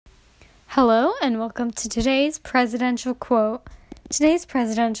Hello and welcome to today's presidential quote. Today's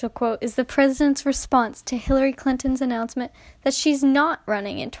presidential quote is the president's response to Hillary Clinton's announcement that she's not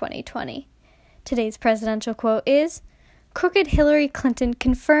running in 2020. Today's presidential quote is, "Crooked Hillary Clinton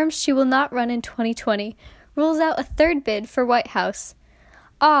confirms she will not run in 2020, rules out a third bid for White House."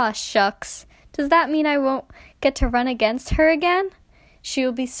 Aw, shucks. Does that mean I won't get to run against her again? She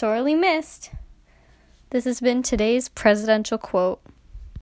will be sorely missed. This has been today's presidential quote.